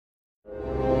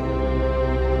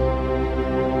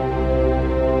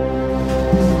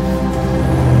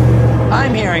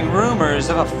hearing rumors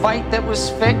of a fight that was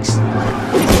fixed.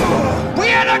 We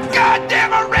had a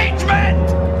goddamn arrangement!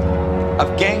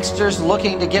 Of gangsters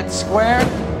looking to get square.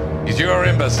 He's your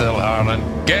imbecile,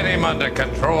 Harlan. Get him under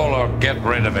control or get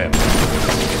rid of him.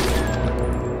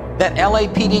 That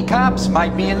LAPD cops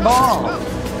might be involved.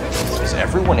 Is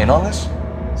everyone in on this?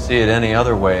 See it any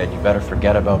other way, and you better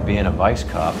forget about being a vice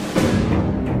cop.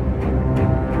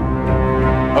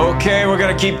 Okay, we're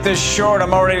gonna keep this short.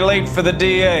 I'm already late for the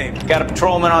DA. Got a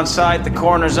patrolman on site, the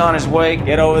coroner's on his way.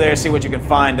 Get over there, see what you can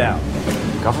find out.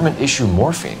 Government issue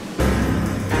morphine.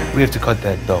 We have to cut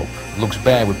that dope. It looks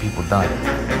bad with people dying.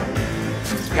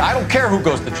 Yeah, I don't care who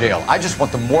goes to jail. I just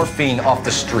want the morphine off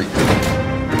the street.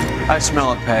 I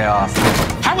smell a payoff.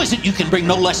 How is it you can bring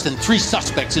no less than 3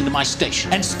 suspects into my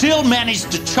station and still manage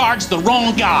to charge the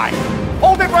wrong guy?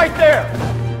 Hold it right there!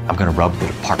 I'm gonna rub the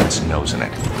department's nose in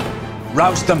it.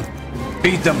 Roust them,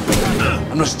 beat them,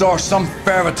 and restore some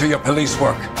fervor to your police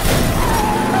work.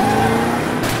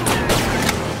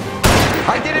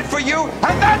 I did it for you,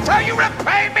 and that's how you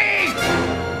repay me!